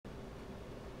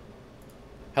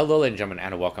Hello ladies and gentlemen,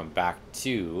 and welcome back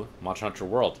to Monster Hunter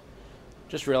World.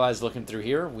 Just realized looking through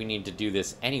here, we need to do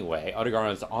this anyway.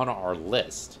 Odegaard is on our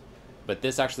list, but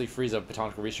this actually frees up a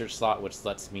botanical research slot, which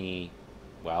lets me,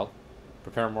 well,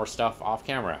 prepare more stuff off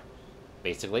camera.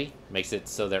 Basically, makes it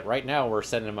so that right now we're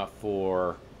setting them up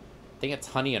for, I think it's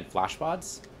honey and flash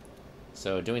pods.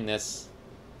 So doing this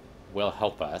will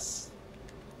help us,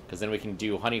 because then we can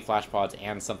do honey, flash pods,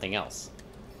 and something else.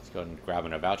 Let's go ahead and grab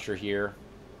a voucher here.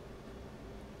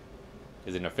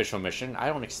 Is an official mission. I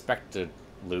don't expect to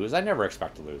lose. I never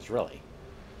expect to lose, really.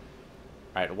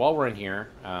 Alright, while we're in here,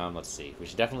 let's see. We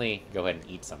should definitely go ahead and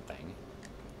eat something.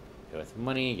 Go with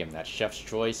money, give him that chef's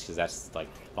choice, because that's, like,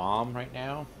 bomb right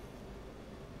now.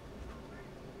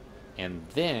 And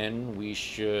then we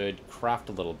should craft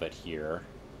a little bit here.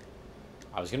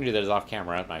 I was going to do this off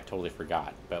camera, and I totally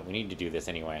forgot. But we need to do this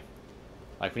anyway.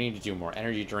 Like, we need to do more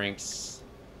energy drinks.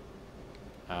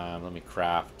 Let me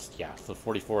craft, yeah, so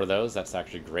 44 of those, that's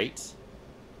actually great.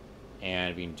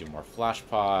 And we can do more flash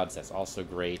pods, that's also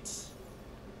great.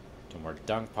 Do more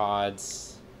dunk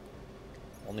pods.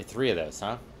 Only 3 of those,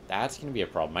 huh? That's going to be a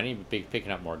problem. I need to be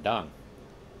picking up more dung.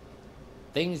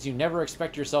 Things you never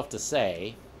expect yourself to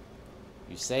say,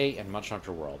 you say in Monster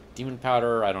Hunter World. Demon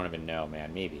powder, I don't even know,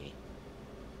 man, maybe.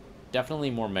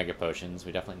 Definitely more mega potions,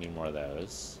 we definitely need more of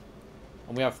those.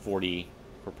 And we have 40,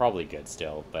 we're probably good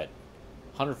still, but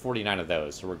 149 of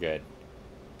those, so we're good.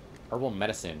 Herbal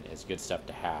medicine is good stuff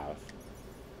to have.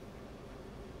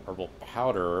 Herbal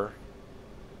powder.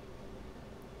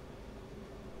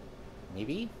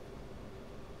 Maybe?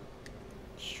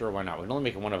 Sure, why not? We can only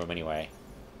make one of them anyway.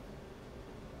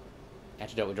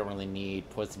 Antidote we don't really need.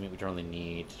 Poison meat we don't really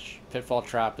need. Pitfall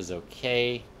trap is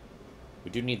okay.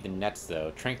 We do need the nets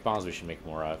though. Trank bombs we should make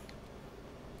more of.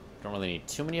 Don't really need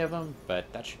too many of them,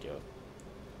 but that should do it.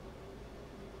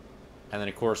 And then,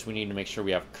 of course, we need to make sure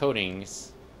we have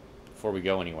coatings before we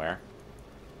go anywhere.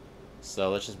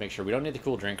 So let's just make sure we don't need the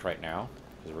cool drink right now,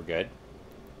 because we're good.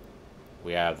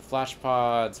 We have the flash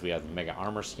pods. We have the mega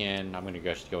armor skin. I'm going to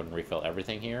just go and refill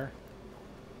everything here.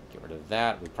 Get rid of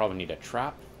that. We probably need a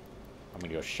trap. I'm going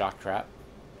to go shock trap.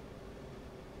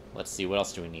 Let's see, what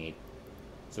else do we need?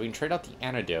 So we can trade out the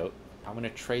antidote. I'm going to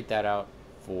trade that out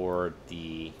for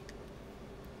the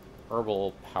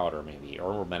herbal powder, maybe,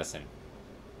 or herbal medicine.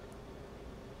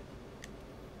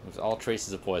 With all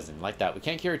traces of poison, like that. We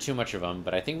can't carry too much of them,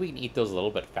 but I think we can eat those a little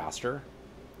bit faster.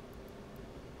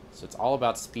 So it's all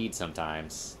about speed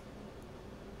sometimes.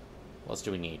 What else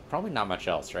do we need? Probably not much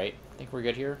else, right? I think we're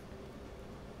good here.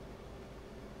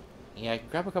 Yeah, I can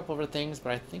grab a couple other things,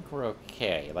 but I think we're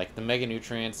okay. Like the mega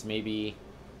nutrients, maybe.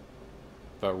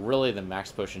 But really, the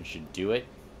max potion should do it.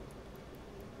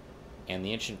 And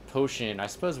the ancient potion, I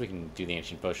suppose we can do the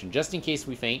ancient potion just in case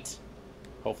we faint.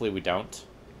 Hopefully we don't.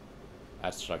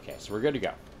 That's okay, so we're good to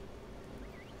go.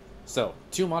 So,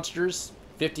 2 monsters,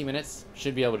 50 minutes,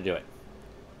 should be able to do it.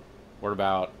 We're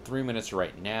about 3 minutes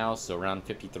right now, so around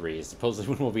 53 is supposedly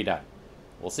when we'll be done.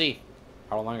 We'll see.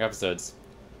 Hour-long episodes.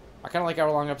 I kind of like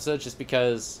hour-long episodes just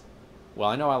because, well,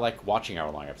 I know I like watching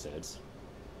hour-long episodes.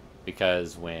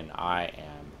 Because when I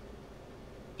am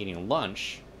eating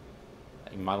lunch,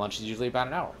 my lunch is usually about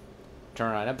an hour.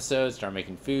 Turn on episodes, start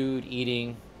making food,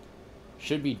 eating.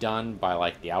 Should be done by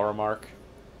like the hour mark,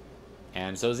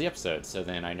 and so is the episode. So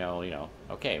then I know,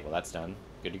 okay, well that's done,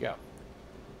 good to go. All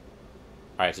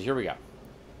right, so here we go.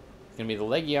 It's gonna be the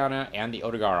Legiana and the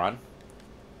Odegaron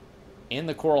in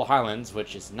the Coral Highlands,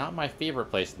 which is not my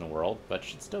favorite place in the world, but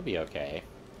should still be okay.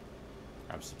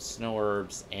 Grab some snow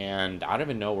herbs, and I don't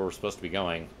even know where we're supposed to be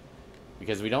going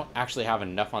because we don't actually have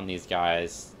enough on these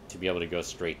guys to be able to go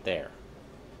straight there.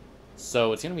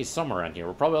 So it's gonna be somewhere around here.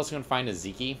 We're probably also gonna find a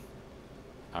Ziki.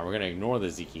 We're going to ignore the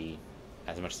Ziki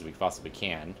as much as we possibly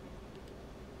can.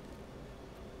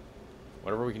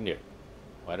 Whatever we can do.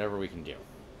 Whatever we can do. You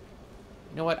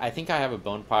know what? I think I have a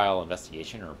bone pile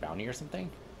investigation or bounty or something.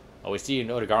 Oh, we see an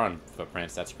Odegaron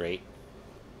footprints. That's great.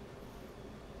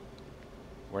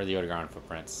 Where are the Odegaron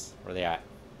footprints? Where are they at?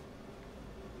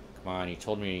 Come on, you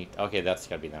told me... Okay, that's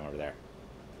got to be them over there.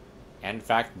 And in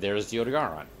fact, there's the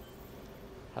Odegaron.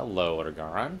 Hello,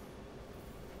 Odegaron.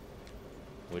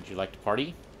 Would you like to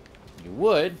party? You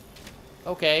would?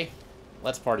 Okay.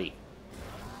 Let's party.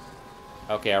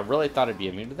 Okay, I really thought I'd be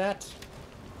immune to that.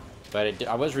 But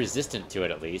I was resistant to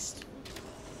it, at least.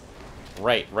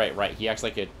 Right. He acts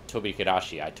like a Tobi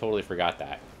Kadashi. I totally forgot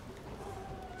that.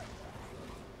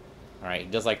 Alright, he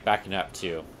does like backing up,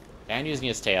 too. And using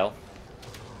his tail.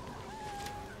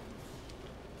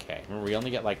 Okay, remember, we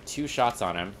only get like 2 shots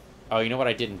on him. Oh, you know what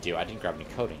I didn't do? I didn't grab any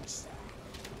coatings.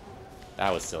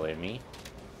 That was silly of me.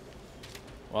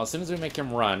 Well, as soon as we make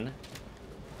him run,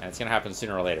 And it's going to happen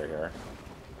sooner or later here.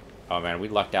 Oh, man, we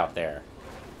lucked out there.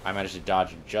 I managed to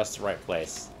dodge in just the right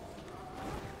place.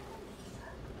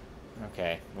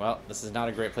 Okay, well, this is not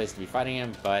a great place to be fighting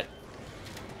him, but...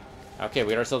 Okay,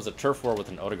 we got ourselves a turf war with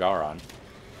an Otogaron.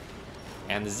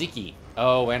 And the Ziki.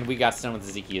 Oh, and we got stunned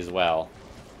with the Ziki as well.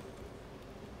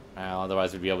 Well,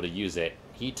 otherwise we'd be able to use it.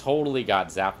 He totally got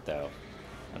zapped, though.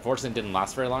 Unfortunately, it didn't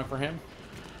last very long for him.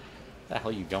 Where the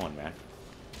hell are you going, man?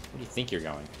 Where do you think you're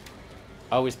going?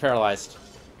 Oh, he's paralyzed.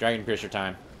 Dragon Piercer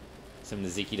time. Assuming the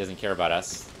Ziki doesn't care about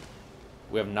us.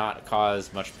 We have not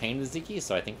caused much pain to the Ziki,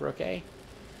 so I think we're okay.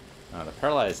 The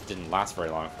paralyzed didn't last very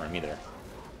long for him either.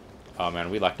 Oh man,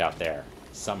 we lucked out there.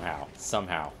 Somehow.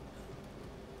 Somehow.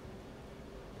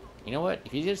 You know what?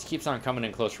 If he just keeps on coming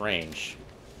in close range,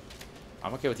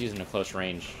 I'm okay with using a close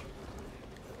range.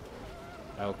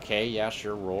 Okay, yeah,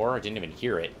 sure, roar. I didn't even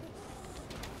hear it.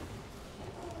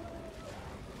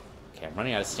 Okay, I'm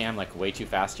running out of stam like way too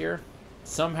fast here.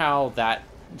 Somehow that...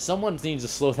 Someone needs to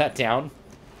slow that down.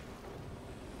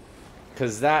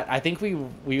 Because that... I think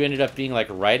we ended up being like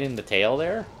right in the tail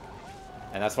there.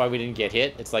 And that's why we didn't get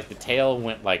hit. It's like the tail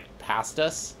went like past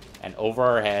us and over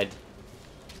our head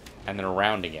and then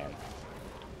around again.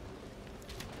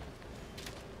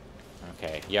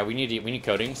 Okay, yeah, we need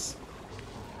coatings.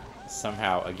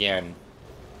 Somehow, again,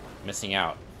 missing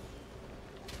out.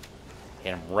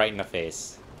 Hit him right in the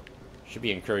face. Should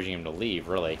be encouraging him to leave,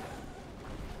 really.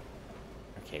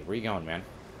 Okay, where you going, man?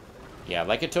 Yeah,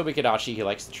 like a Tobikadachi, he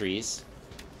likes the trees.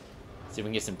 See if we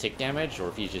can get some tick damage, or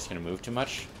if he's just going to move too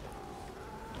much.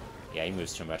 Yeah, he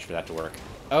moves too much for that to work.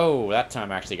 Oh, that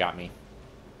time actually got me.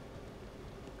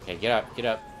 Okay, get up, get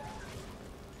up.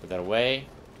 Put that away.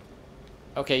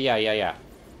 Okay, yeah.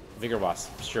 Vigor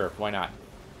Wasp, sure, why not?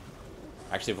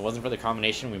 Actually, if it wasn't for the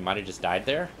combination, we might have just died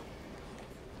there.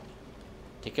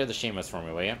 Take care of the Shamus for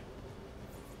me, will you?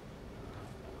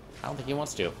 I don't think he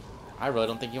wants to. I really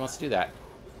don't think he wants to do that.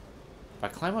 If I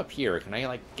climb up here, can I,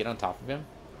 like, get on top of him?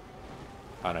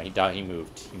 Oh, no, he died. He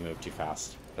moved. He moved too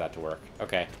fast for that to work.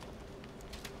 Okay.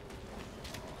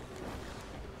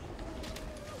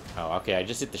 Oh, okay, I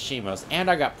just hit the Shimos, and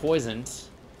I got poisoned.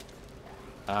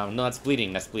 No, that's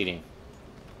bleeding. That's bleeding.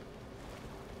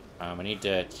 I need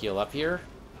to heal up here.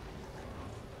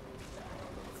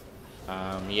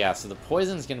 Yeah, so the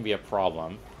poison's gonna be a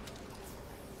problem.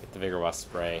 Get the Vigor Wasp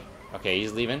spray. Okay,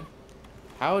 he's leaving.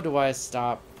 How do I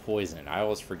stop poison? I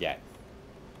always forget.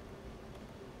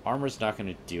 Armor's not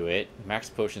gonna do it. Max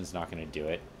Potion's not gonna do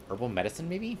it. Herbal Medicine,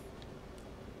 maybe?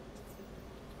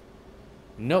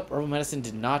 Nope, Herbal Medicine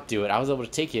did not do it. I was able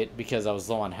to take it because I was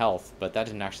low on health, but that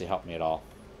didn't actually help me at all.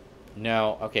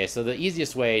 No, okay, so the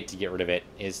easiest way to get rid of it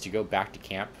is to go back to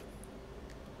camp.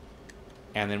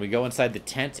 And then we go inside the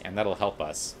tent, and that'll help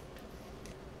us.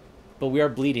 But we are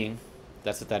bleeding.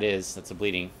 That's what that is. That's a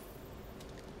bleeding.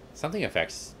 Something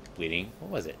affects bleeding.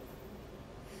 What was it?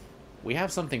 We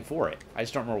have something for it. I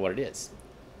just don't remember what it is.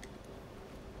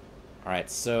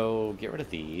 Alright, so get rid of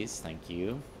these. Thank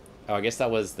you. Oh, I guess that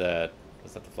was the...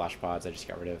 Was that the flash pods I just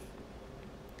got rid of?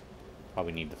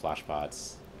 Probably need the flash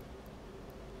pods.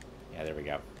 Yeah, there we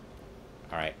go.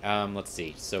 Alright, let's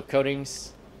see. So,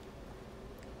 coatings.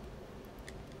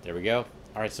 There we go.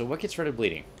 Alright, so what gets rid of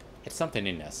bleeding? It's something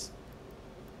in this.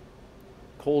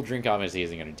 Cold drink obviously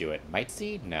isn't going to do it. Might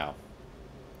Seed? No.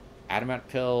 Adamant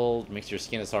pill makes your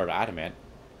skin as hard as adamant.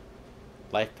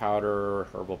 Life powder,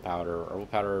 herbal powder. Herbal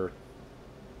powder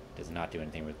does not do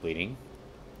anything with bleeding.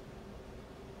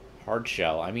 Hard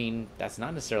shell. I mean, that's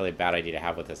not necessarily a bad idea to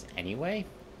have with us anyway.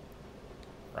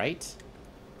 Right?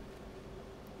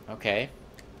 Okay.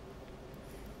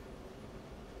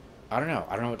 I don't know.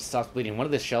 I don't know what stops bleeding. One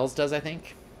of the shells does, I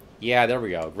think. Yeah, there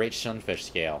we go. Great Sunfish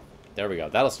Scale. There we go.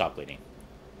 That'll stop bleeding.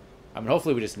 I mean,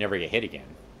 hopefully we just never get hit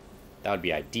again. That would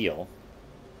be ideal.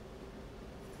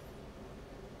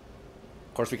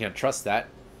 Of course, we can't trust that.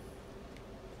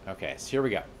 Okay, so here we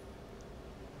go.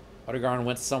 Otogaron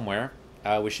went somewhere.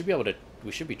 We should be able to...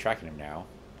 We should be tracking him now.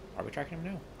 Are we tracking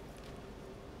him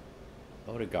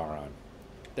now? Otogaron.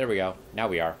 There we go. Now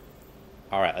we are.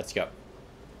 Alright, let's go.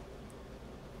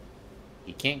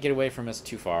 He can't get away from us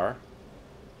too far.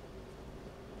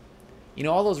 You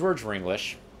know, all those words were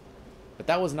English, but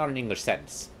that was not an English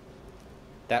sentence.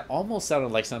 That almost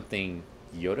sounded like something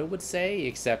Yoda would say,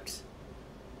 except,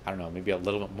 I don't know, maybe a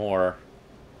little bit more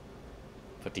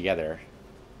put together.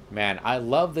 Man, I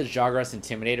love the Jagras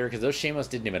Intimidator, because those Shamos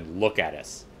didn't even look at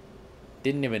us.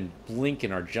 Didn't even blink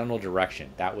in our general direction.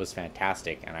 That was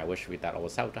fantastic, and I wish that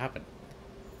always would happen.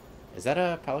 Is that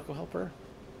a Palico Helper?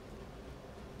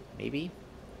 Maybe?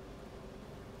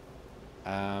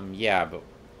 Yeah, but...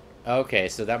 Okay,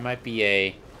 so that might be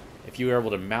a If you were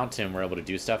able to mount him, we're able to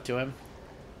do stuff to him.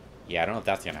 Yeah, I don't know if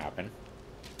that's going to happen.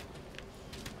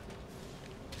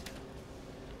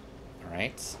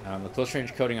 Alright. The close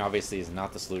range coating obviously is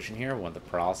not the solution here. We want the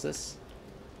paralysis.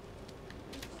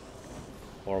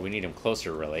 Or we need him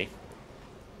closer, really.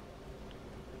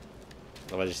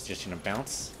 Otherwise, it's just going to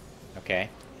bounce. Okay.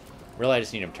 Really, I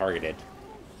just need him targeted.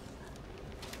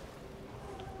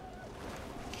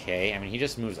 Okay, I mean, he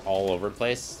just moves all over the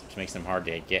place, which makes him hard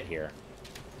to get here.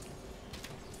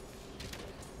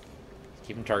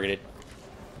 Keep him targeted.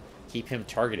 Keep him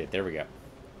targeted. There we go.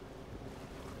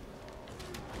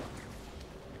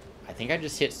 I think I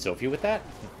just hit Sophie with that.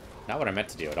 Not what I meant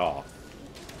to do at all.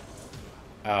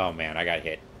 Oh, man, I got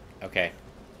hit. Okay.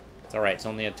 It's alright. It's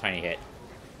only a tiny hit.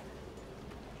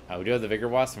 We do have the Vigor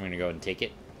Wasp. I'm going to go ahead and take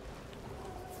it.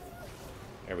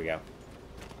 There we go.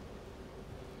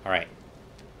 Alright.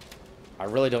 I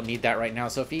really don't need that right now,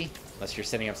 Sophie. Unless you're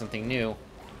setting up something new.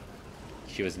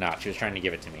 She was not. She was trying to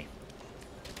give it to me.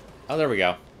 Oh, there we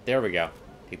go. There we go.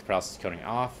 Take the paralysis coating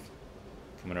off.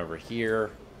 Coming over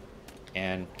here.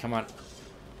 And come on.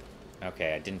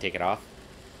 Okay, I didn't take it off.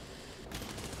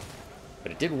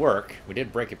 But it did work. We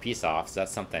did break a piece off, so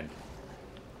that's something.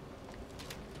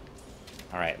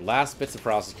 Alright, last bits of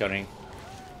paralysis coating.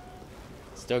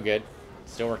 Still good.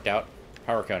 Still worked out.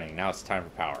 Power coating. Now it's time for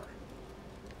power.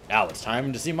 Now it's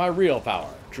time to see my real power.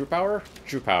 True power?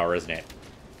 True power, isn't it?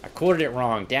 I quoted it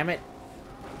wrong. Damn it.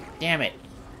 Damn it.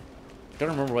 Don't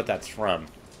remember what that's from.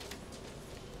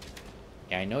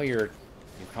 Yeah, I know you're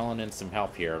calling in some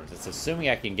help here. It's assuming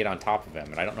I can get on top of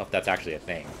him, and I don't know if that's actually a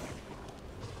thing.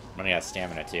 I'm running out of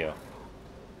stamina, too.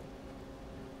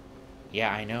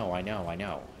 Yeah, I know.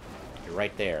 You're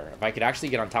right there. If I could actually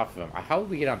get on top of him... How would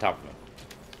we get on top of him?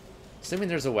 Assuming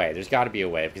there's a way. There's got to be a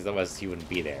way, because otherwise he wouldn't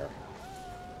be there.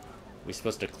 Are we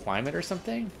supposed to climb it or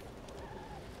something?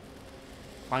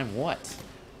 Climb what?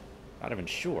 Not even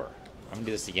sure. I'm going to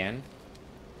do this again.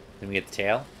 Then we get the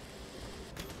tail.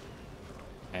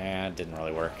 And didn't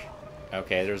really work.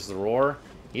 Okay, there's the roar.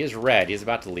 He is red. He's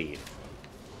about to leave.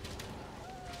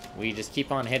 We just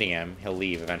keep on hitting him. He'll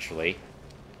leave eventually.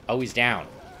 Oh, he's down.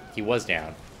 He was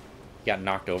down. He got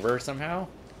knocked over somehow.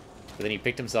 But then he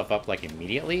picked himself up, like,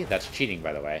 immediately. That's cheating,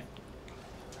 by the way.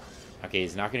 Okay,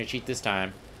 he's not going to cheat this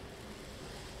time.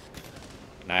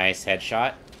 Nice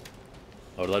headshot.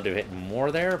 I would love to have hit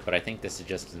more there, but I think this is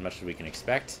just as much as we can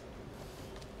expect.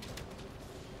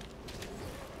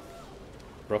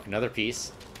 Broke another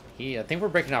piece. I think we're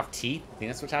breaking off teeth. I think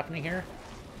that's what's happening here.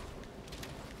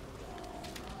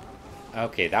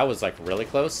 Okay, that was like really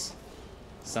close.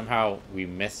 Somehow we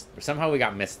missed. Somehow we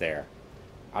got missed there.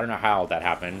 I don't know how that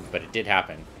happened, but it did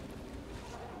happen.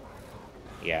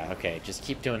 Yeah, okay. Just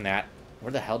keep doing that.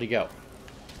 Where the hell did he go?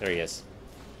 There he is.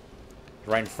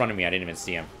 Right in front of me. I didn't even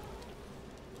see him.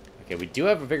 Okay, we do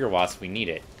have a Vigor Wasp. We need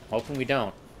it. Hoping we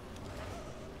don't.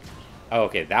 Oh,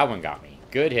 okay. That one got me.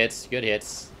 Good hits. Good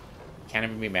hits. Can't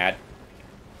even be mad.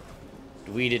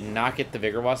 We did not get the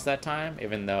Vigor Wasp that time,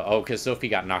 even though... Oh, because Sophie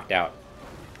got knocked out.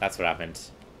 That's what happened.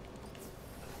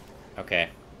 Okay.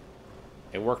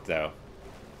 It worked, though.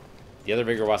 The other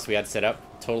Vigor Wasp we had set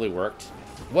up totally worked.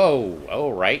 Whoa!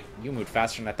 Oh, right. You moved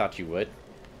faster than I thought you would.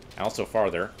 And also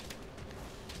farther.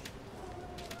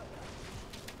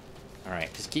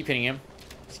 Alright, just keep hitting him.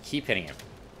 Just keep hitting him.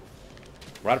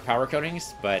 We're out of power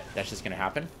coatings, but that's just going to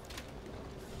happen.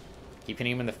 Keep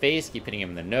hitting him in the face, keep hitting him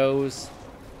in the nose,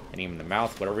 hitting him in the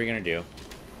mouth, whatever you're going to do.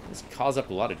 This calls up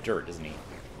a lot of dirt, doesn't he?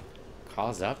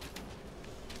 Cause up?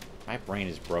 My brain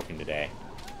is broken today.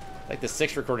 Like the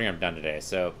 6th recording I've done today,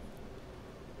 so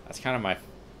that's kind of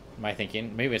my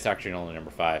thinking. Maybe it's actually only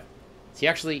number 5. Is he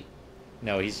actually...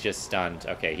 No, he's just stunned.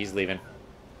 Okay, he's leaving.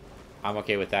 I'm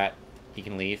okay with that. He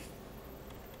can leave.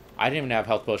 I didn't even have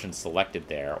health potions selected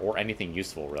there, or anything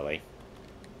useful, really.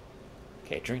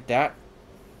 Okay, drink that.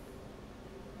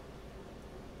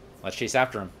 Let's chase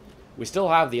after him. We still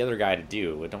have the other guy to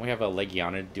do. Don't we have a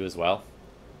Legiana to do as well?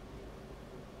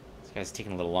 This guy's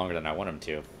taking a little longer than I want him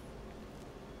to.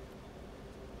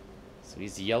 So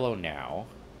he's yellow now.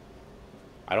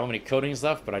 I don't have any coatings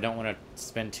left, but I don't want to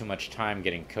spend too much time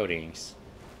getting coatings.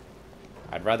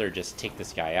 I'd rather just take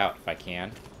this guy out if I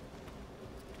can.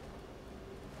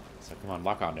 So come on,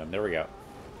 lock onto him. There we go.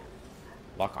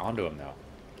 Lock onto him, though.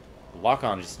 Lock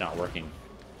on is just not working.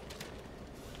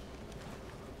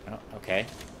 Oh, okay.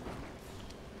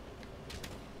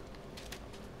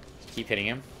 Keep hitting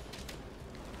him.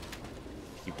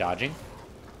 Keep dodging.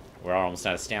 We're almost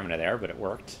out of stamina there, but it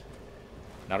worked.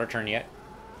 Not our turn yet.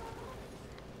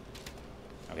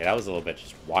 Okay, that was a little bit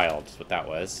just wild, is what that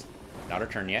was. Not our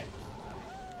turn yet.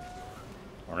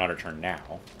 Or not our turn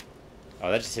now.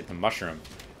 Oh, that just hit the mushroom.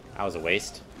 That was a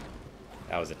waste.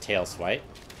 That was a tail swipe.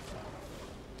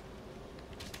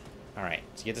 Alright,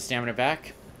 to get the stamina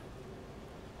back.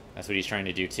 That's what he's trying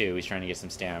to do too. He's trying to get some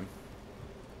stam.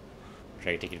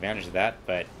 Try to take advantage of that,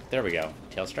 but there we go.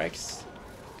 Tail strikes.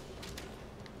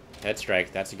 Head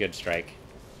strike. That's a good strike.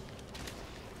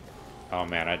 Oh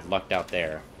man, I'd lucked out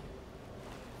there.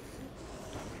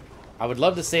 I would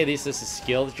love to say this is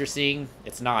skill that you're seeing.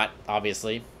 It's not,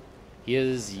 obviously. He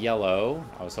is yellow.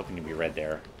 I was hoping to be red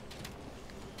there.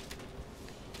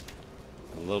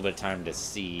 A little bit of time to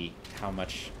see how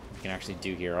much we can actually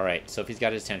do here. Alright, so if he's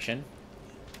got his attention,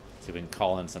 see if we can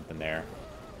call in something there.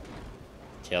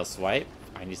 Tail swipe.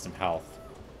 I need some health.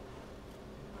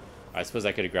 I suppose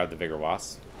I could have grabbed the Vigor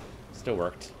Wasp. Still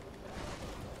worked.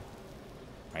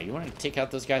 Alright, you want to take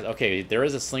out those guys? Okay, there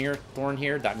is a Slinger Thorn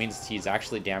here. That means he's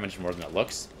actually damaged more than it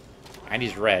looks. And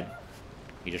he's red.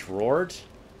 He just roared.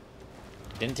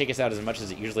 Didn't take us out as much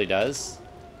as it usually does.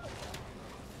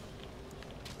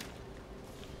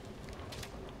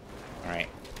 Alright,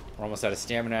 we're almost out of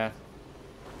stamina.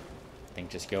 I think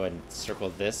just go ahead and circle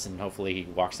this and hopefully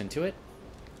he walks into it.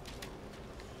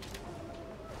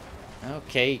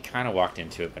 Okay, he kind of walked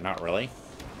into it, but not really.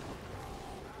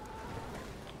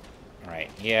 Alright,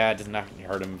 yeah, it does not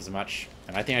hurt him as much.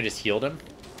 And I think I just healed him.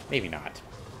 Maybe not.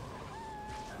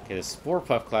 Okay, the Spore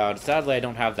Puff Cloud. Sadly, I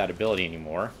don't have that ability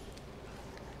anymore.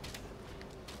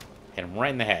 Hit him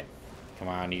right in the head. Come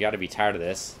on, you gotta be tired of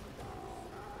this.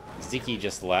 Ziki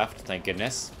just left, thank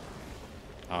goodness.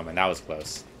 And that was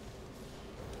close.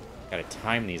 Gotta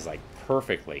time these, like,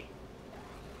 perfectly.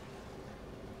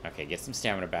 Okay, get some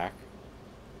stamina back.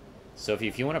 So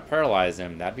if you want to paralyze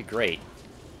him, that'd be great.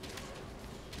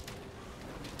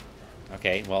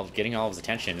 Okay, well, getting all of his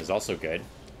attention is also good.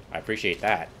 I appreciate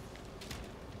that.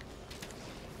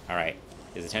 Alright,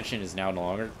 his attention is now no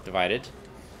longer divided.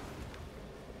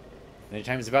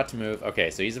 Anytime he's about to move.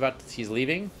 Okay, so he's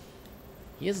leaving.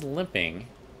 He is limping.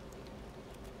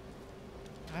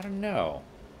 I don't know.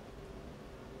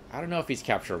 I don't know if he's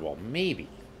capturable. Maybe.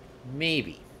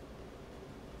 Maybe.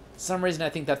 For some reason I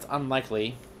think that's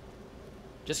unlikely.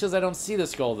 Just because I don't see the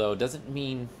skull, though, doesn't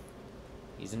mean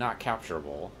he's not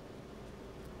capturable.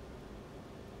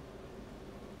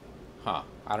 Huh.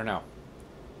 I don't know.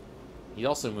 He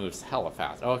also moves hella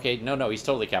fast. Oh, okay, no, he's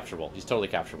totally capturable. He's totally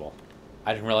capturable.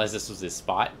 I didn't realize this was his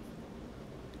spot.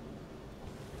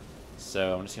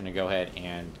 So I'm just going to go ahead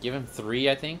and give him 3,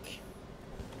 I think.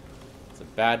 It's a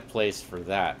bad place for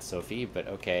that, Sophie, but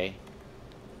okay.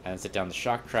 And set down the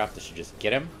shock trap. This should just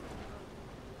get him.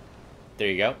 There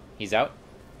you go. He's out.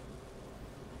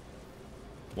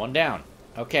 1 down.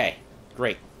 Okay,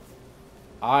 great.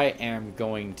 I am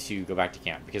going to go back to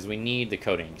camp because we need the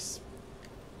coatings.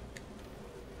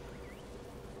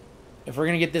 If we're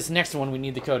going to get this next one, we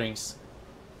need the coatings.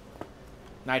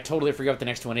 And I totally forgot what the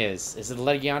next one is. Is it a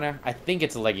Legiana? I think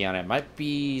it's a Legiana. It might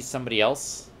be somebody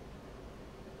else.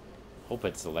 Hope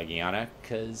it's a Legiana,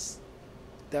 because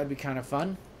that would be kind of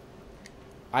fun.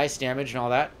 Ice damage and all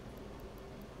that.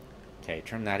 Okay,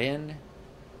 turn that in.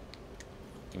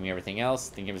 Give me everything else,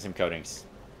 then give me some coatings.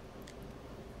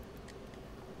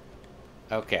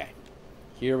 Okay.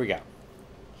 Here we go.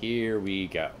 Here we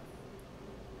go.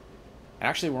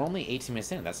 Actually, we're only 18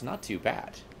 minutes in. That's not too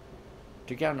bad.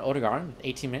 Took out an Odegaard in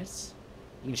 18 minutes.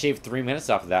 You can shave 3 minutes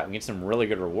off of that and get some really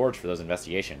good rewards for those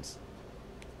investigations.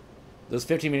 Those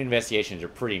 15-minute investigations are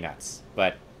pretty nuts,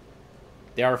 but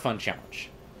they are a fun challenge.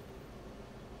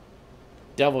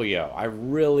 Devil Yo. I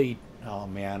really... Oh,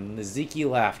 man. The Ziki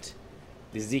left.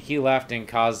 The Ziki left and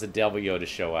caused the Devil Yo to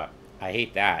show up. I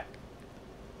hate that.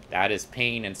 That is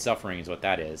pain and suffering is what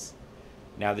that is.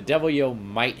 Now, the Devil Yo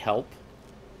might help,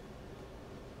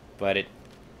 but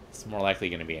it's more likely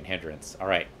going to be a hindrance.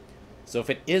 Alright, so if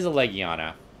it is a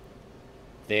Legiana,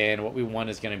 then what we want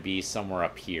is going to be somewhere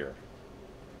up here.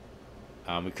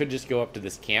 We could just go up to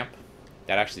this camp.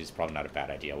 That actually is probably not a bad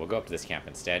idea. We'll go up to this camp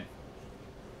instead.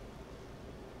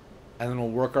 And then we'll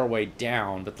work our way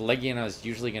down, but the Legiana is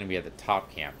usually going to be at the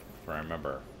top camp, if I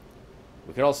remember.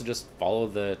 We could also just follow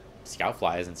the scout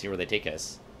flies and see where they take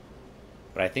us.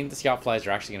 But I think the scout flies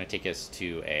are actually going to take us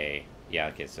to a... Yeah,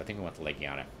 okay, so I think we want the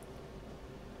Legiana.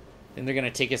 Then they're going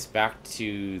to take us back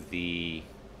to the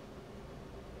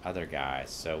other guy,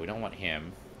 so we don't want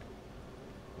him.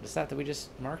 What is that we just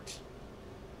marked?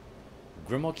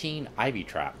 Grimalkeen Ivy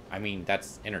Trap. I mean,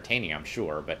 that's entertaining, I'm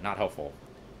sure, but not helpful.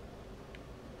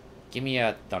 Give me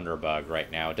a Thunderbug right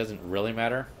now. It doesn't really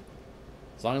matter.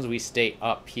 As long as we stay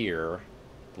up here,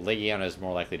 the Legiana is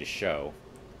more likely to show.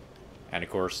 And of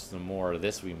course, the more of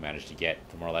this we manage to get,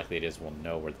 the more likely it is we'll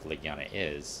know where the Legiana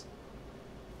is.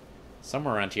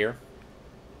 Somewhere around here.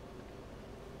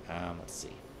 Let's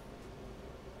see.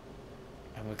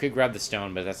 And we could grab the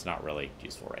stone, but that's not really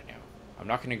useful right now. I'm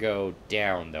not going to go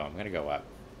down, though. I'm going to go up.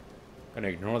 I'm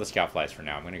going to ignore the scout flies for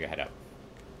now. I'm going to go head up.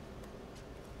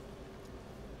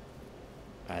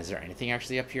 Is there anything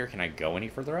actually up here? Can I go any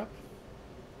further up?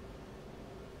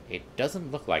 It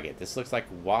doesn't look like it. This looks like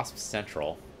Wasp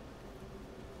Central.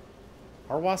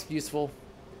 Are Wasp useful?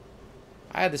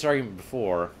 I had this argument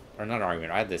before, or not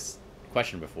argument, I had this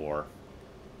question before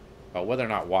about whether or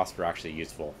not Wasps are actually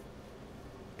useful.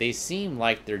 They seem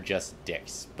like they're just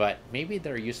dicks, but maybe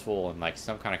they're useful in like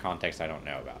some kind of context I don't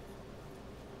know about.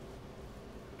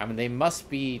 I mean, they must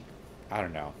be, I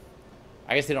don't know.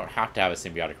 I guess they don't have to have a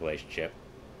symbiotic relationship.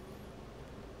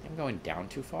 I'm going down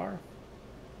too far.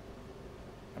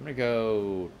 I'm going to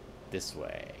go this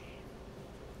way.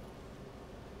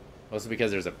 Mostly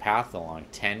because there's a path along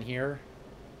 10 here.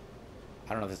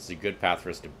 I don't know if this is a good path for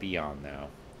us to be on, though.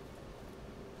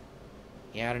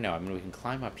 Yeah, I don't know. I mean, we can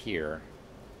climb up here.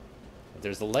 If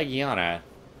there's the Legiana,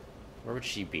 where would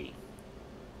she be?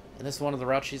 Isn't this one of the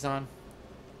routes she's on?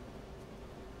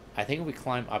 I think if we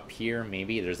climb up here,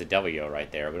 maybe there's a W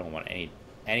right there. We don't want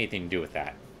anything to do with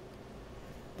that.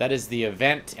 That is the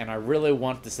event, and I really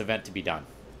want this event to be done.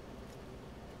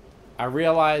 I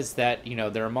realize that, you know,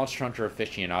 there are Monster Hunter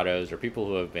aficionados or people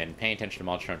who have been paying attention to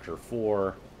Monster Hunter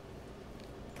for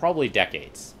probably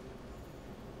decades.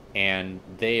 And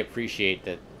they appreciate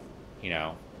that, you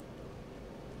know,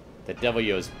 that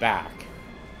W is back.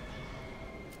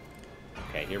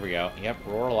 Okay, here we go. Yep,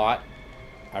 roar a lot.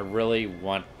 I really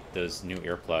want those new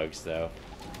earplugs, though.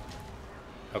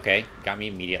 Okay, got me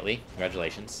immediately.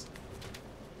 Congratulations.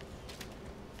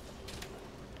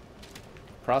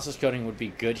 Process coding would be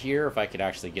good here if I could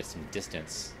actually get some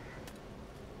distance.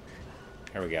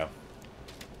 There we go.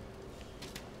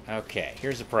 Okay,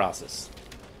 here's the process.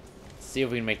 Let's see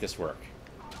if we can make this work.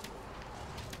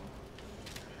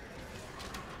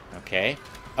 Okay.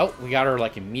 Oh, we got her,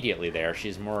 like, immediately there.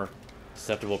 She's more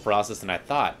susceptible to process than I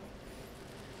thought.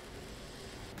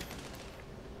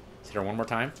 Let's hit her one more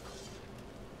time.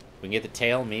 We can get the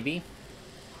tail, maybe.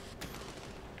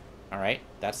 Alright,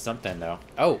 that's something, though.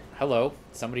 Oh, hello.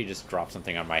 Somebody just dropped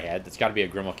something on my head. That's got to be a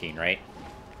Grimalkin, right?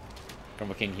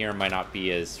 Grimalkin here might not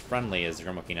be as friendly as the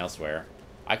Grimalkin elsewhere.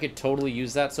 I could totally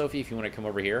use that, Sophie, if you want to come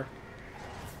over here.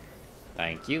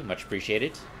 Thank you. Much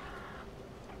appreciated.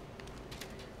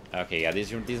 Okay, yeah,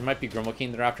 these might be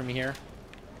Grimalkin that are after me here.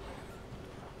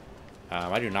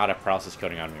 I do not have paralysis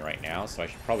coating on me right now, so I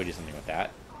should probably do something with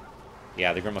that.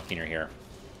 Yeah, the Grimalkin are here.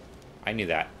 I knew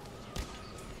that.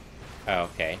 Oh,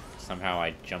 okay. Somehow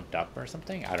I jumped up or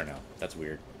something? I don't know. That's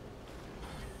weird.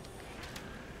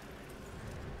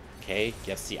 Okay,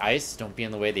 yes, the ice. Don't be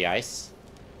in the way of the ice.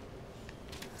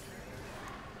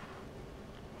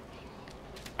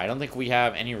 I don't think we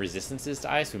have any resistances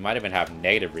to ice. We might even have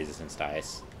negative resistance to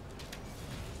ice.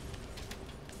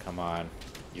 Come on.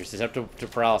 You're susceptible to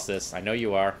paralysis. I know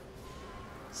you are.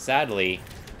 Sadly,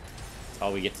 that's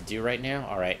all we get to do right now.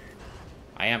 Alright.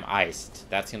 I am iced.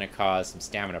 That's going to cause some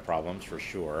stamina problems for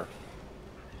sure.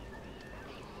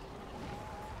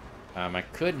 I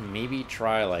could maybe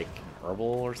try, like, herbal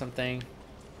or something.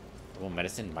 Herbal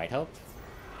medicine might help.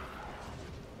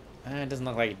 It doesn't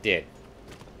look like it did.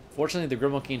 Fortunately, the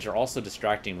Grimalkins are also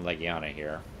distracting Legiana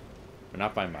here. But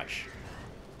not by much.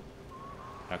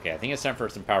 Okay, I think it's time for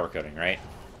some power coating, right?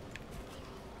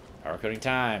 Power coating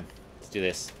time. Let's do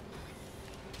this.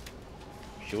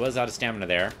 She was out of stamina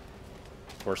there.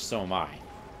 Of course, so am I.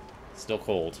 Still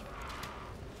cold.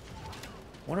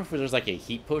 I wonder if there's like a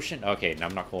heat potion. Okay, no,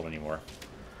 I'm not cold anymore.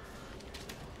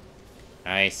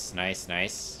 Nice, nice,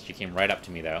 nice. She came right up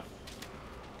to me, though.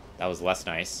 That was less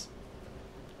nice.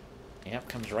 Yep,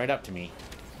 comes right up to me.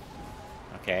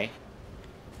 Okay.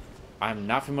 I'm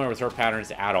not familiar with her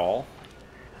patterns at all.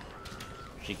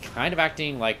 She's kind of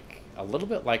acting like a little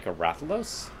bit like a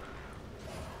Rathalos.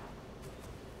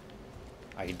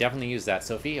 I could definitely use that,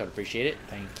 Sophie. I would appreciate it.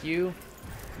 Thank you.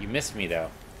 You missed me,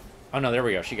 though. Oh, no, there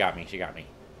we go. She got me. She got me.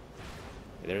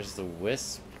 There's the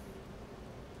Wisp.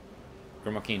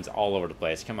 Grimalkin's all over the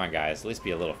place. Come on, guys. At least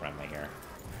be a little friendly here.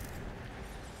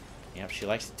 Yep, she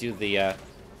likes to do the, You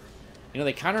know,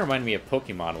 they kind of remind me of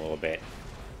Pokemon a little bit.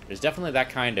 There's definitely that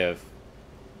kind of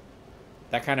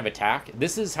attack.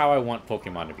 This is how I want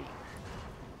Pokemon to be.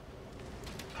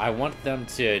 I want the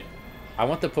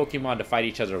Pokemon to fight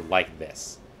each other like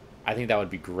this. I think that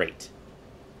would be great.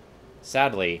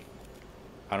 Sadly,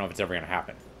 I don't know if it's ever going to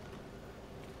happen.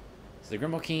 So the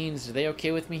Grimalkins, are they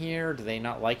okay with me here? Do they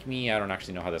not like me? I don't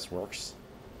actually know how this works.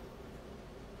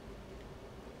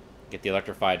 Get the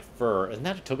electrified fur. Isn't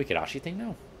that a Tobikadashi thing,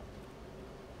 though?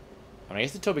 I mean, I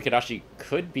guess the Tobikadashi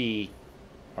could be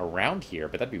around here,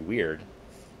 but that'd be weird.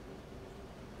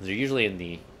 They're usually in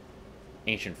the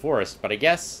ancient forest, but I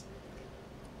guess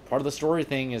part of the story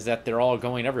thing is that they're all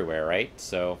going everywhere, right?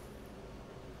 So,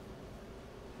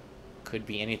 could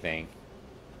be anything.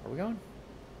 Are we going?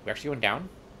 We're actually going down?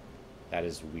 That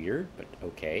is weird, but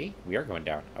okay. We are going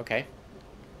down. Okay.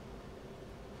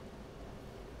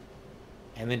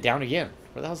 And then down again.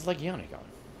 Where the hell's Legiana going?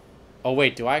 Oh,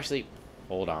 wait. Do I actually...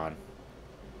 Hold on.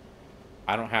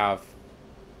 I don't have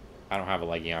a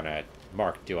Legiana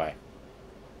marked, do I?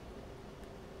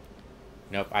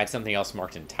 Nope. I had something else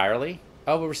marked entirely.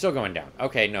 Oh, but we're still going down.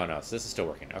 Okay, no. So this is still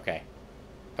working. Okay.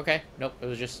 Okay. Nope. It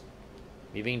was just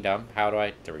me being dumb. How do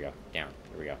I... There we go. Down.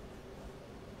 There we go.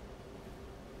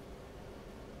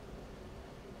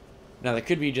 Now, that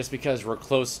could be just because we're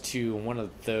close to one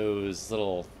of those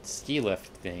little ski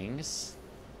lift things.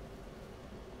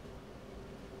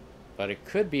 But it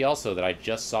could be also that I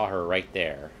just saw her right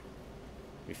there.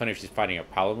 It'd be funny if she's fighting a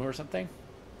Palamu or something.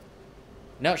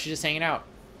 No, she's just hanging out.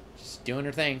 Just doing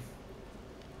her thing.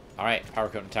 Alright, power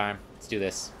coating time. Let's do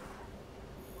this.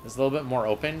 It's a little bit more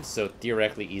open, so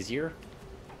theoretically easier.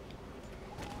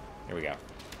 Here we go.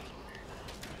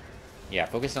 Yeah,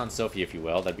 focus on Sophie if you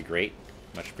will. That'd be great.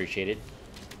 Much appreciated.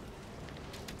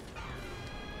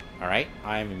 Alright,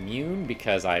 I'm immune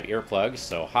because I have earplugs,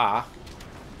 so ha.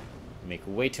 Make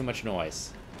way too much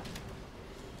noise.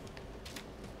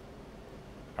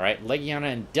 Alright,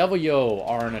 Legiana and Devilio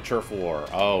are in a turf war.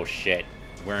 Oh, shit.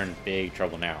 We're in big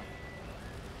trouble now.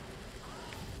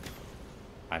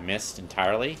 I missed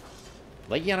entirely.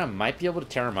 Legiana might be able to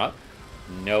tear him up.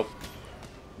 Nope.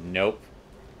 Nope.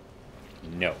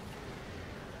 Nope.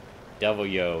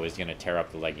 Devilio is going to tear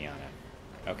up the Legiana.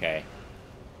 Okay.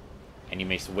 And he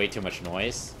makes way too much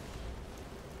noise.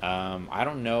 I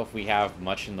don't know if we have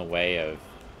much in the way of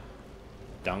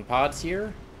dung pods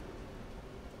here.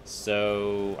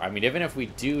 So, I mean, even if we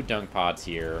do dung pods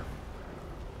here,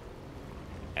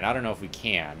 and I don't know if we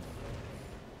can,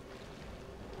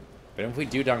 but if we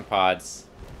do dung pods,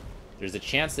 there's a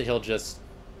chance that he'll just,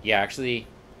 yeah, actually,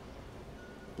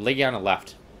 Legiana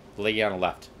left. Legiana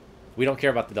left. We don't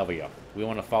care about the W. We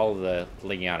want to follow the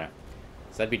Legiana.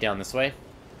 So that'd be down this way.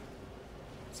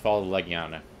 Let's follow the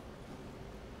Legiana.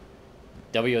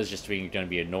 W is just going to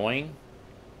be annoying.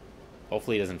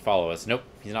 Hopefully he doesn't follow us. Nope,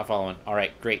 he's not following.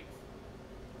 Alright, great.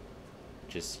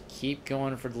 Just keep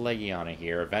going for the Legiana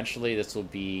here. Eventually this will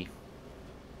be...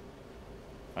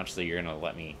 Eventually you're going to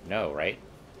let me know, right?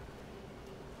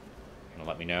 You're going to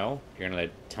let me know? You're going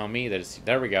to tell me that it's...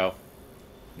 There we go.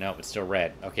 Nope, it's still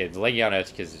red. Okay, the Legiana is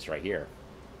because it's right here.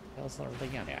 What the hell's the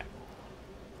Legiana at?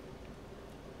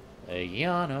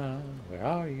 Legiana, where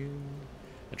are you?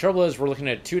 The trouble is, we're looking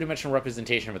at a two-dimensional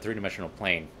representation of a three-dimensional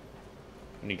plane.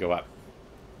 We need to go up.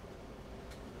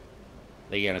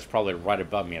 Legiana's probably right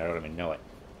above me, and I don't even know it.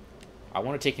 I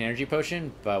want to take an energy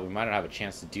potion, but we might not have a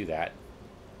chance to do that.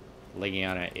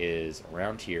 Legiana is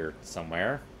around here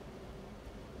somewhere.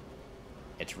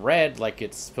 It's red, like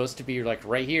it's supposed to be, like,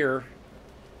 right here.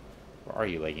 Where are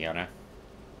you, Legiana?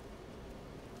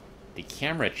 The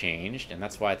camera changed, and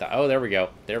that's why I thought... Oh, there we go.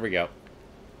 There we go.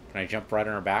 Can I jump right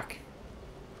on her back?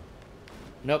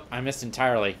 Nope, I missed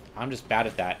entirely. I'm just bad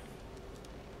at that.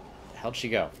 Where the hell'd she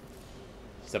go?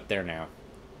 She's up there now.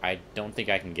 I don't think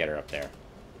I can get her up there.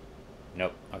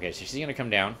 Nope. Okay, so she's gonna come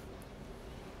down.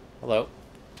 Hello.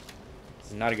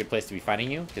 This is not a good place to be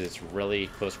fighting you, because it's really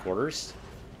close quarters.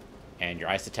 And your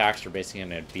ice attacks are basically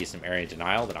gonna be some area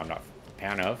denial that I'm not a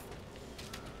fan of.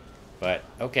 But,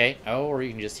 okay. Oh, or you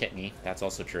can just hit me. That's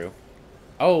also true.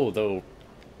 Oh, though,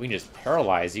 we can just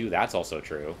paralyze you. That's also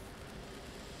true.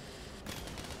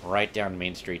 Right down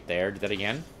Main Street there. Do that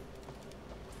again.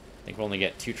 I think we'll only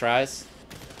get 2 tries.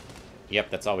 Yep,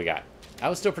 that's all we got. That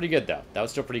was still pretty good, though. That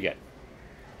was still pretty good.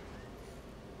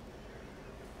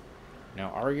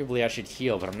 Now, arguably, I should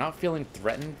heal, but I'm not feeling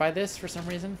threatened by this for some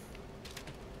reason.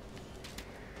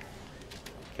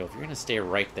 Okay, well, if you're going to stay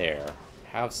right there,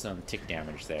 have some tick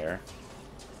damage there.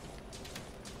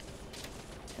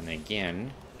 And then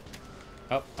again...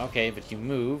 Oh, okay, but you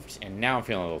moved, and now I'm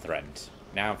feeling a little threatened.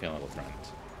 Now I'm feeling a little threatened.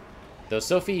 Though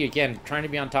Sophie, again, trying to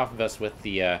be on top of us with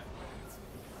the, I'm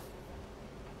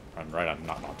not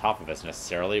on top of us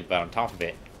necessarily, but on top of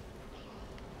it.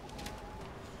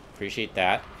 Appreciate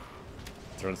that.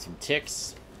 Throwing some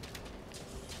ticks.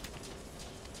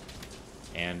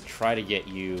 And try to get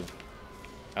you...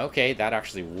 Okay, that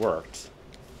actually worked.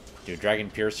 Do a Dragon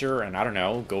Piercer, and I don't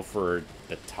know, go for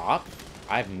the top?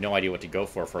 I have no idea what to go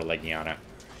for a Legiana.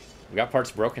 We got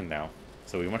parts broken, though.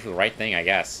 So we went for the right thing, I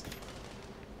guess.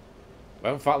 We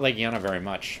haven't fought Legiana very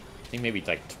much. I think maybe,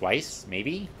 like, twice,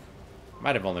 maybe?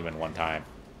 Might have only been one time.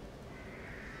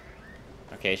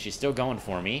 Okay, she's still going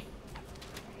for me.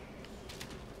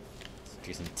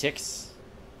 get some ticks.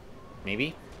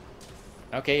 Maybe.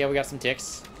 Okay, yeah, we got some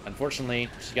ticks. Unfortunately,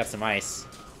 she got some ice.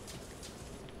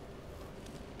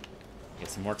 Get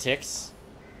some more ticks.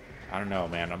 I don't know,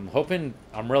 man. I'm hoping...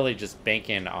 I'm really just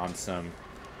banking on some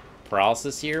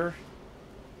paralysis here.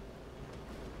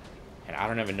 And I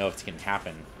don't even know if it's going to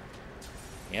happen.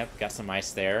 Yep, got some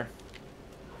ice there.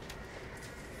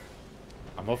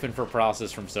 I'm hoping for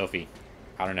paralysis from Sophie.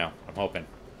 I don't know. I'm hoping.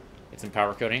 It's in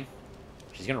power coating.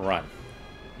 She's going to run.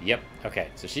 Yep. Okay,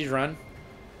 so she's run.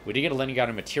 We did get a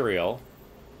Lenigata material,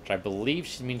 which I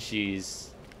believe means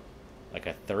she's like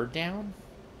a third down?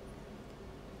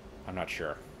 I'm not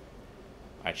sure.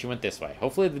 Alright, she went this way.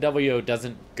 Hopefully the W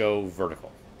doesn't go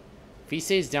vertical. If he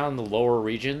stays down in the lower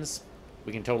regions,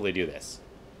 we can totally do this.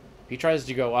 If he tries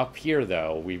to go up here,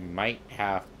 though, we might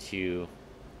have to...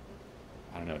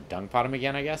 I don't know, dung pot him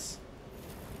again, I guess?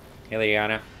 Hey,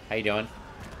 Liana. How you doing?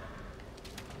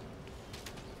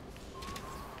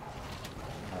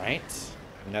 Alright.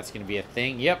 And that's going to be a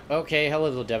thing. Yep, okay. Hello,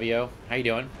 little W. How you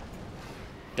doing?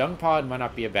 Dung pod might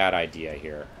not be a bad idea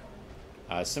here.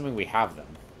 Assuming we have them.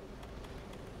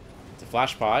 It's a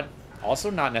flash pod. Also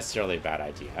not necessarily a bad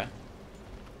idea.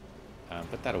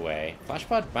 Put that away. Flash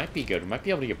pod might be good. We might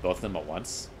be able to get both of them at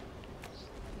once.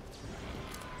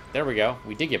 There we go.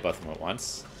 We did get both of them at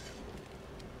once.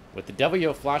 With the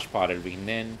W flash potted, we can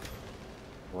then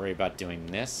worry about doing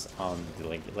this on the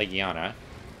Legiana.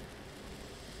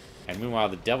 And meanwhile,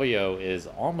 the W is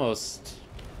almost,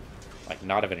 like,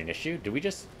 not even an issue. Did we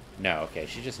just... No, okay.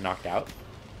 She just knocked out.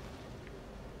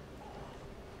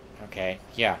 Okay,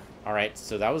 yeah. Alright,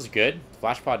 so that was good.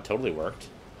 Flash pod totally worked.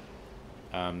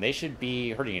 They should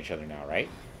be hurting each other now, right?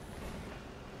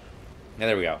 Yeah,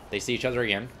 there we go. They see each other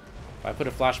again. If I put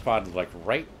a flash pod, like,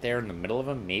 right there in the middle of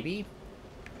them, maybe?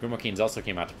 Grimokeens also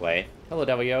came out to play. Hello,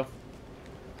 W.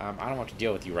 I don't want to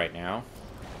deal with you right now.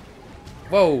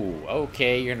 Whoa!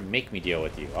 Okay, you're gonna make me deal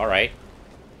with you. Alright.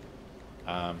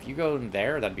 If you go in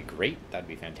there, that'd be great. That'd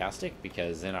be fantastic,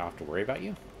 because then I don't have to worry about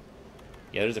you.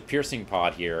 Yeah, there's a piercing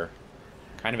pod here.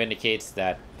 Kind of indicates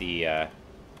that the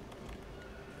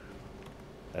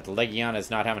Legiana is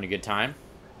not having a good time.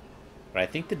 But I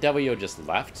think the W just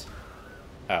left.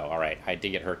 Oh, alright. I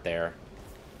did get hurt there.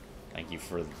 Thank you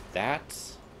for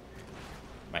that.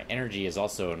 My energy is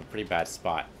also in a pretty bad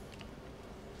spot.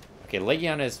 Okay,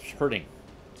 Legiana is hurting.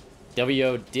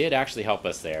 W did actually help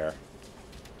us there.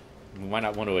 We might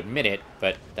not want to admit it,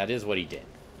 but that is what he did.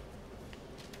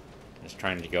 Just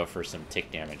trying to go for some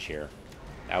tick damage here.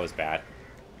 That was bad.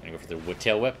 Gonna go for the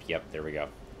tail whip. Yep, there we go.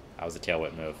 That was a tail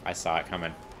whip move. I saw it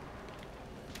coming.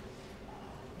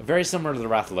 Very similar to the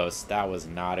Rathalos. That was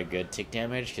not a good tick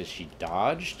damage because she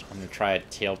dodged. I'm gonna try a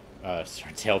tail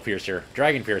piercer,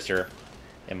 dragon piercer,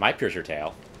 and my piercer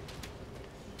tail.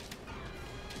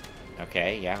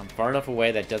 Okay, yeah, I'm far enough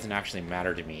away that doesn't actually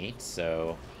matter to me.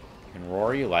 So you can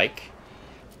roar you like.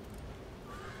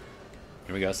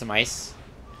 Here we go, some ice.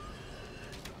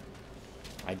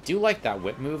 I do like that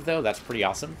whip move, though. That's pretty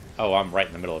awesome. Oh, I'm right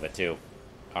in the middle of it, too.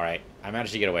 Alright. I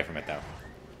managed to get away from it, though.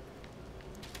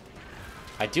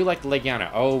 I do like the Legiana.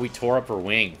 Oh, we tore up her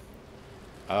wing.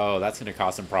 Oh, that's going to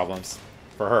cause some problems.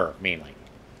 For her, mainly.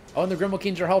 Oh, and the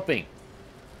Grimokeens are helping.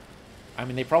 I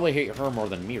mean, they probably hate her more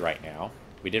than me right now.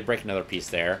 We did break another piece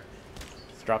there.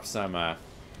 Let's drop some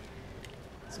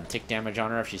tick damage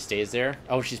on her if she stays there.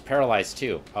 Oh, she's paralyzed,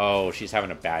 too. Oh, she's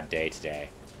having a bad day today.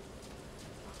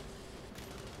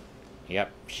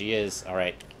 Yep, she is.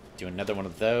 Alright, do another one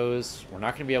of those. We're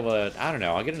not going to be able to... I don't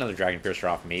know. I'll get another Dragon Piercer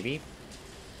off, maybe.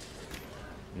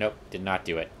 Nope, did not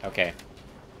do it. Okay.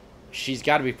 She's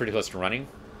got to be pretty close to running.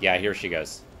 Yeah, here she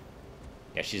goes.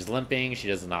 Yeah, she's limping. She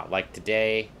does not like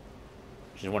today.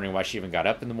 She's wondering why she even got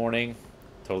up in the morning.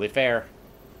 Totally fair.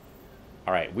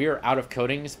 Alright, we are out of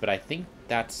coatings, but I think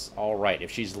that's alright.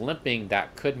 If she's limping,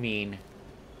 that could mean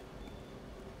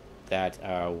that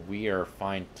we are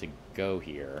fine to go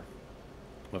here.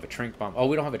 We have a Trink Bomb. Oh,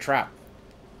 we don't have a trap.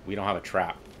 We don't have a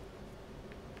trap.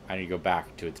 I need to go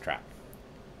back to its trap.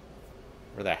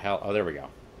 Where the hell? Oh, there we go.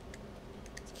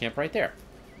 It's camp right there.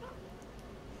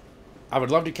 I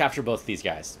would love to capture both of these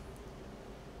guys.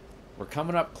 We're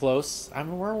coming up close. I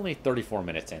mean, we're only 34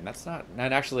 minutes in. That's not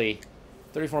actually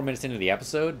 34 minutes into the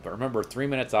episode, but remember, 3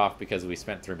 minutes off because we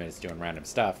spent 3 minutes doing random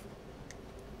stuff.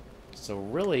 So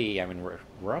really, I mean,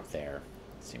 we're up there.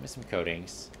 See me some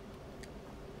coatings.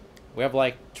 We have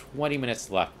like 20 minutes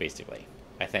left, basically,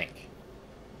 I think.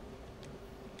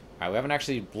 Alright, we haven't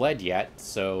actually bled yet,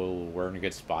 so we're in a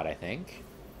good spot, I think.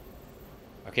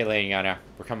 Okay, Legiana,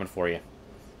 we're coming for you.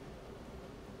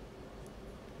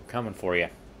 We're coming for you.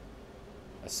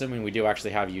 Assuming we do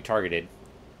actually have you targeted.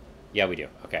 Yeah, we do.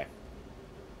 Okay.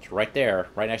 It's right there,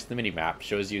 right next to the mini-map.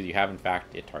 Shows you have, in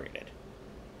fact, it targeted.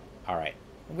 Alright.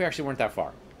 We actually weren't that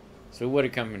far. So we would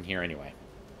have come in here anyway.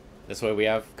 This way we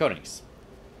have coatings.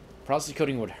 Process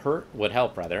coating would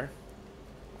help, rather.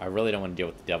 I really don't want to deal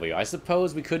with the W. I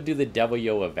suppose we could do the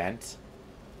W event.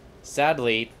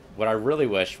 Sadly, what I really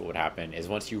wish would happen is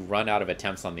once you run out of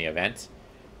attempts on the event,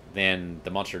 then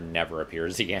the monster never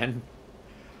appears again.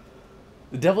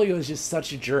 The W is just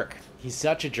such a jerk. He's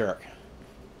such a jerk.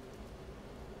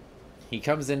 He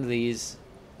comes into these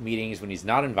meetings when he's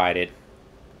not invited.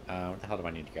 Where the hell do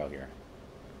I need to go here?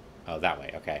 Oh, that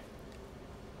way. Okay.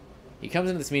 He comes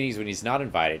into these meetings when he's not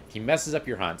invited. He messes up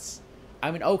your hunts.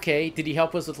 I mean, okay, did he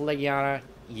help us with the Legiana?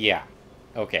 Yeah.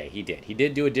 Okay, he did. He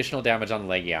did do additional damage on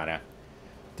the Legiana.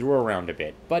 Threw her around a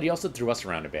bit. But he also threw us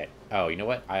around a bit. Oh, you know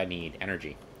what? I need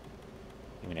energy.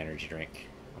 Give me an energy drink.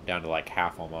 I'm down to like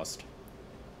half almost.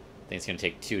 I think it's going to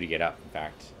take 2 to get up, in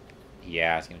fact.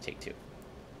 Yeah, it's going to take 2.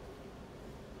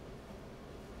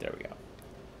 There we go.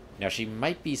 Now, she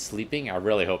might be sleeping. I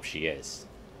really hope she is.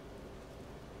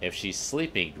 If she's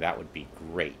sleeping, that would be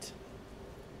great.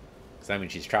 Because that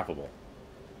means she's trappable.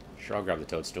 Sure, I'll grab the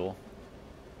toadstool.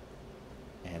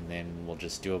 And then we'll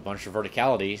just do a bunch of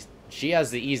verticality. She has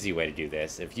the easy way to do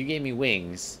this. If you gave me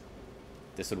wings,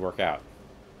 this would work out.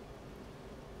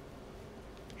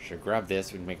 Should grab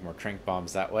this. We can make more trank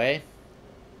bombs that way.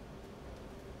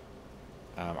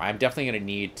 I'm definitely going to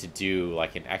need to do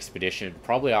like an expedition,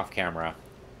 probably off camera,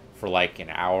 for like an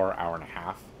hour, hour and a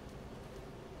half,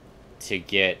 to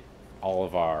get all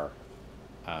of our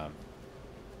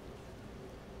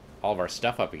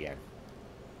stuff up again.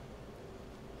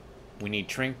 We need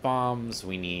trank bombs.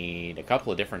 We need a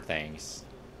couple of different things.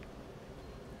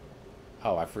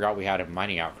 Oh, I forgot we had a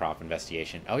mining outcrop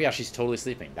investigation. Oh yeah, she's totally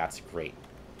sleeping. That's great.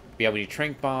 But yeah, we need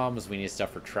trank bombs. We need stuff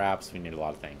for traps. We need a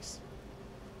lot of things.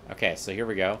 Okay, so here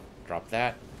we go. Drop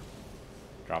that.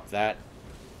 Drop that.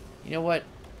 You know what?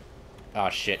 Oh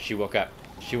shit, she woke up.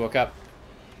 She woke up.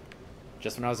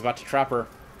 Just when I was about to trap her.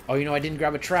 Oh, you know, I didn't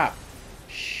grab a trap.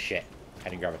 Shit. I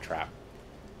didn't grab a trap.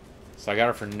 So I got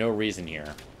her for no reason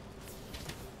here.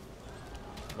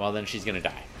 Well, then she's gonna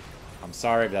die. I'm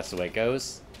sorry, but that's the way it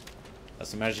goes.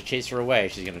 Unless I manage to chase her away,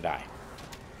 she's gonna die.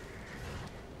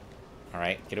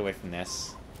 Alright, get away from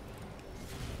this.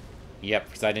 Yep,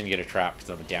 because I didn't get a trap because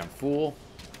I'm a damn fool.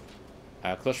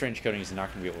 Close range coating is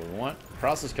not going to be what we want.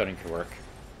 Paralysis coating could work.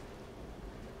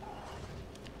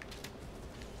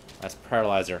 Let's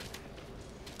paralyze her.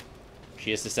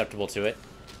 She is susceptible to it.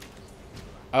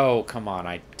 Oh, come on.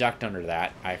 I ducked under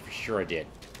that. I for sure did.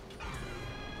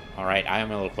 Alright, I am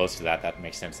a little close to that. That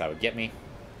makes sense. That would get me.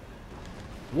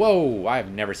 Whoa! I've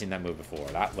never seen that move before.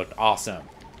 That looked awesome.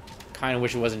 Kind of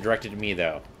wish it wasn't directed to me,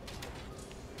 though.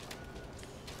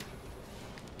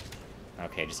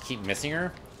 Okay, just keep missing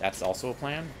her. That's also a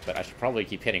plan, but I should probably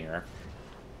keep hitting her.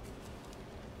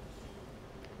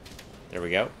 There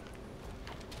we go.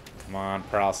 Come on,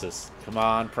 paralysis. Come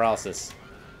on, paralysis.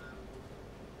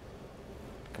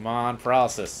 Come on,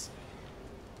 paralysis.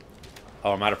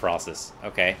 Oh, I'm out of paralysis.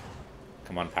 Okay.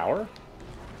 Come on, power?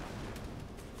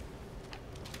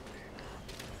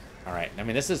 Alright, I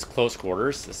mean, this is close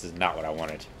quarters. This is not what I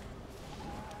wanted.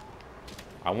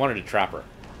 I wanted to trap her,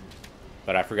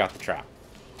 but I forgot the trap.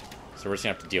 So we're just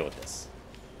going to have to deal with this.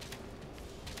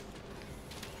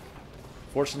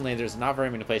 Fortunately, there's not very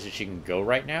many places she can go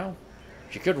right now.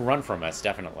 She could run from us,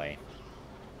 definitely.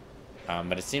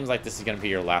 But it seems like this is going to be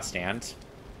your last stand.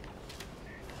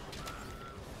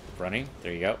 Running.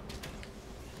 There you go.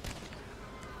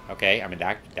 Okay, I mean,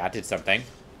 that did something.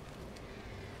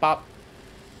 Bop.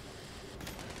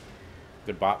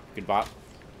 Good bop. Good bop.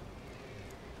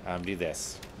 Do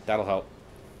this. That'll help.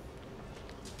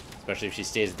 Especially if she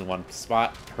stays in the one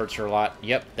spot. Hurts her a lot.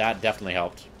 Yep, that definitely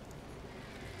helped.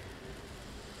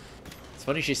 It's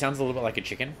funny, she sounds a little bit like a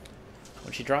chicken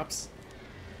when she drops.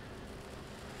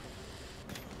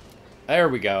 There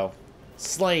we go.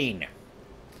 Slain.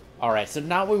 Alright, so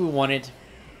not what we wanted,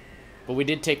 but we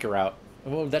did take her out.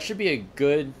 Well, that should be a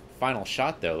good final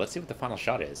shot, though. Let's see what the final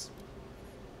shot is.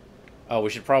 Oh,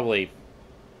 we should probably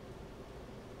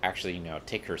actually, you know,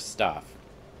 take her stuff.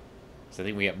 So I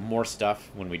think we get more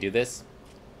stuff when we do this.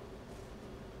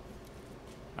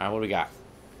 Alright, what do we got?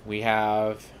 We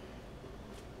have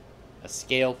a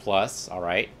scale plus,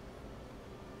 alright.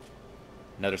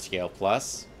 Another scale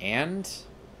plus, and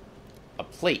a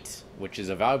plate, which is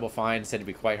a valuable find, said to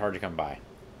be quite hard to come by.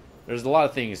 There's a lot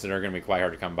of things that are going to be quite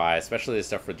hard to come by, especially the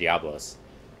stuff for Diablos.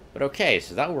 But okay,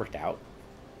 so that worked out.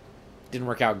 Didn't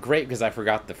work out great because I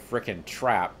forgot the frickin'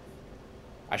 trap.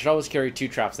 I should always carry 2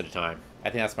 traps at a time. I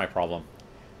think that's my problem.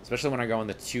 Especially when I go on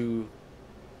the two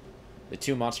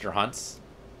monster hunts.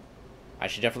 I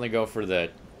should definitely go for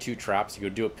the 2 traps. You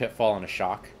go do a pitfall and a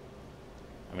shock.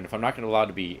 I mean, if I'm not going to allow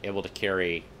to be able to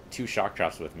carry 2 shock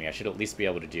traps with me, I should at least be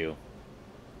able to do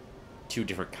 2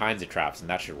 different kinds of traps, and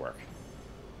that should work.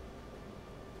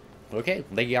 Okay,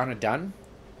 Legiana done.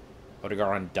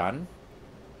 Odogaron done.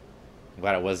 I'm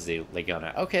glad it was the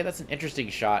Legiana. Okay, that's an interesting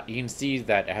shot. You can see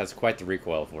that it has quite the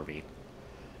recoil for me.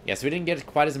 Yes, we didn't get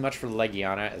quite as much for the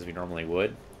Legiana as we normally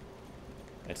would.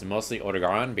 It's mostly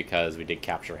Odogaron because we did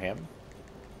capture him.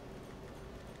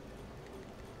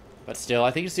 But still,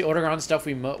 I think it's the Odogaron stuff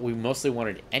we mostly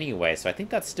wanted anyway, so I think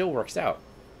that still works out.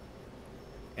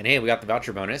 And hey, we got the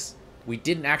voucher bonus. We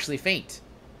didn't actually faint.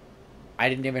 I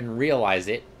didn't even realize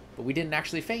it, but we didn't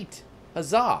actually faint.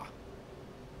 Huzzah!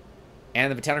 And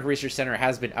the Botanical Research Center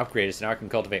has been upgraded, so now I can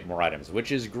cultivate more items,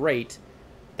 which is great.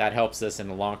 That helps us in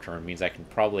the long term. It means I can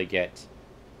probably get...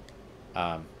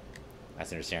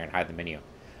 that's interesting. I can hide the menu.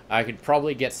 I could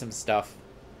probably get some stuff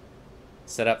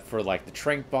set up for, like, the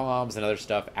tranq bombs and other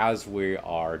stuff as we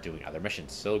are doing other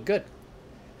missions. So, good.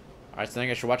 Alright, so thank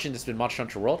you guys for watching. This has been Monster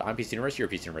Hunter World. I'm PC Universe, you're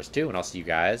PC Universe 2, and I'll see you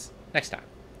guys next time.